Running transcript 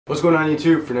What's going on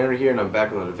YouTube? Fernando here, and I'm back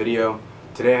with another video.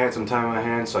 Today I had some time on my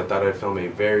hands, so I thought I'd film a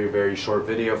very short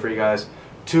video for you guys.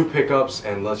 2 pickups,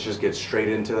 and let's just get straight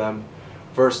into them.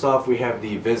 First off, we have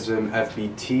the Visvim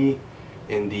FBT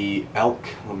in the elk.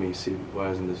 Let me see,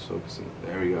 why isn't this focusing?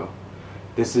 There we go.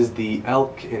 This is the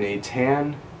elk in a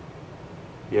tan.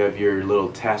 You have your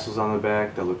little tassels on the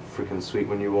back that look freaking sweet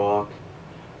when you walk.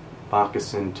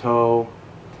 Moccasin toe.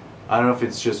 I don't know if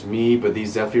it's just me, but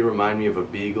these definitely remind me of a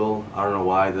beagle. I don't know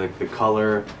why. The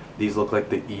color, these look like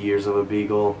the ears of a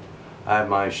beagle. I have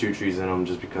my shoe trees in them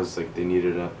just because like they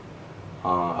needed a.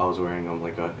 I was wearing them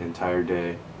like an entire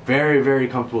day. Very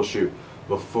comfortable shoe.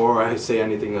 Before I say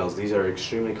anything else, these are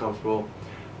extremely comfortable.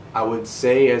 I would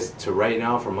say, as to right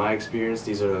now, from my experience,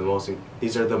 these are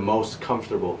the most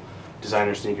comfortable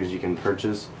designer sneakers you can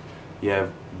purchase. You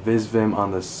have Visvim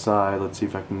on the side. Let's see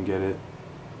if I can get it.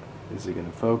 Is it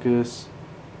gonna focus?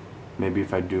 Maybe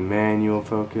if I do manual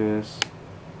focus.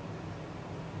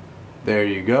 There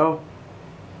you go.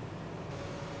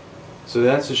 So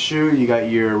that's the shoe. You got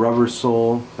your rubber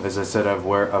sole. As I said, I've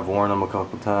worn them a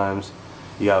couple times.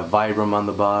 You got Visvim on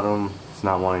the bottom. It's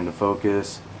not wanting to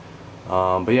focus.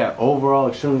 But yeah, overall,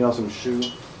 extremely awesome shoe.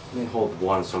 Let me hold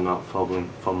one so I'm not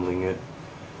fumbling it.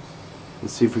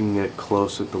 Let's see if we can get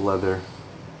close with the leather.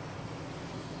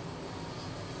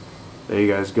 There you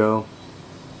guys go.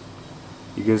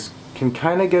 You guys can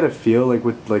kind of get a feel like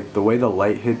with like the way the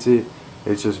light hits it.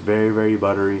 It's just very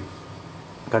buttery.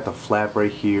 Got the flap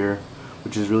right here,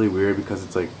 which is really weird because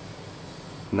it's like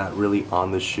not really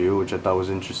on the shoe, which I thought was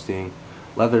interesting.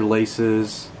 Leather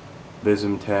laces,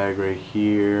 Visvim tag right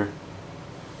here.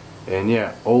 And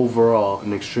yeah, overall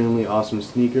an extremely awesome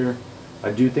sneaker.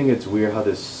 I do think it's weird how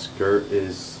this skirt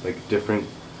is like different.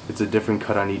 It's a different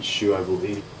cut on each shoe, I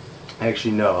believe.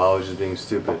 Actually no, I was just being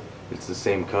stupid. It's the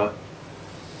same cut.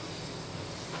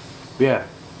 But yeah,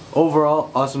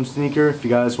 overall awesome sneaker. If you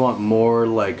guys want more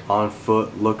like on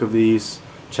foot look of these,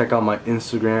 check out my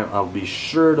Instagram. I'll be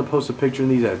sure to post a picture of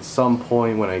these at some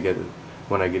point when I get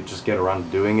around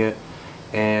to doing it.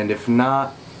 And if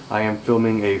not, I am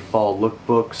filming a fall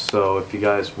lookbook, so if you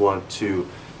guys want to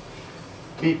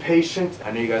be patient.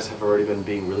 I know you guys have already been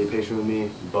being really patient with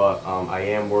me, but I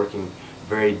am working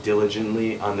very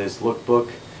diligently on this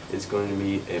lookbook. It's going to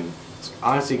be, it's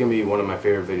honestly going to be one of my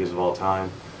favorite videos of all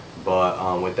time.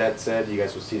 But with that said, you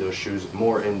guys will see those shoes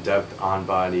more in depth, on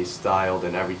body, styled,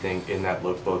 and everything in that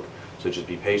lookbook. So just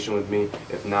be patient with me.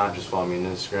 If not, just follow me on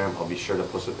Instagram. I'll be sure to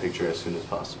post a picture as soon as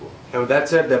possible. And with that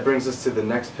said, that brings us to the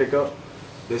next pickup.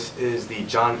 This is the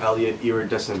John Elliott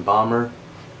Iridescent Bomber.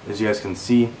 As you guys can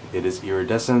see, it is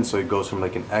iridescent, so it goes from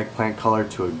like an eggplant color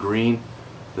to a green.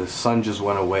 The sun just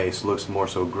went away, so it looks more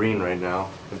so green right now.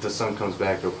 If the sun comes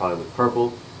back, it'll probably look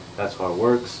purple. That's how it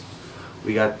works.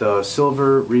 We got the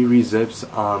silver Riri zips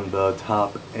on the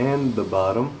top and the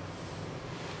bottom.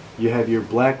 You have your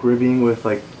black ribbing with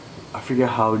like, I forget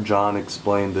how John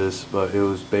explained this, but it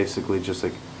was basically just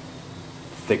like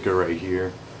thicker right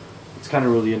here. It's kind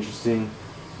of really interesting,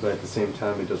 but at the same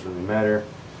time it doesn't really matter.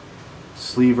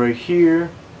 Sleeve right here,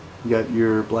 you got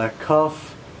your black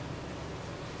cuff,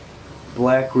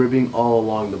 black ribbing all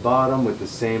along the bottom with the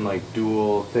same like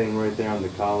dual thing right there on the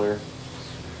collar.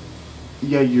 You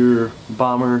got your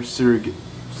bomber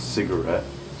cigarette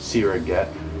zip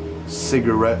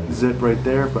right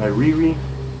there by Riri,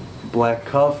 black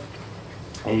cuff,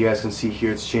 and you guys can see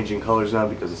here it's changing colors now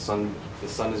because the sun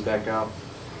is back out.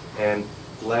 And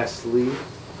lastly,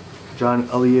 John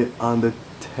Elliott on the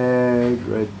tag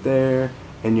right there,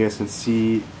 and you guys can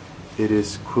see it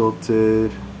is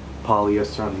quilted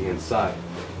polyester on the inside.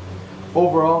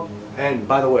 Overall, and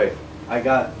by the way, I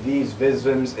got these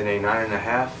Visvims in a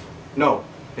 9.5. No,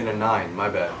 in a 9, my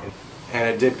bad. And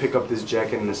I did pick up this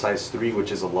jacket in a size 3,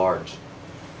 which is a large.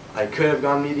 I could have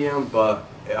gone medium, but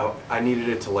I needed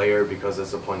it to layer because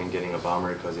that's the point in getting a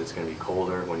bomber, because it's going to be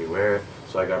colder when you wear it.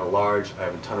 So I got a large. I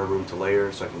have a ton of room to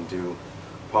layer, so I can do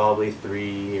probably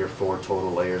 3 or 4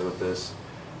 total layers with this.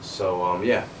 So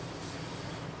yeah,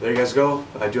 there you guys go.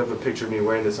 I do have a picture of me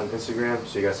wearing this on Instagram,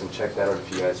 so you guys can check that out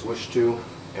if you guys wish to.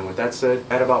 And with that said,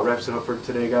 that about wraps it up for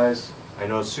today, guys. I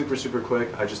know it's super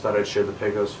quick. I just thought I'd share the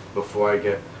pickups before I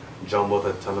get jumbled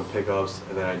with a ton of pickups,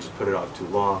 and then I just put it off too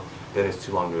long. Then it's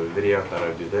too long to do a video. I thought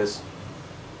I'd do this.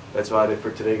 That's about it for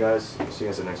today, guys. See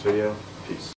you guys in the next video.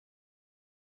 Peace.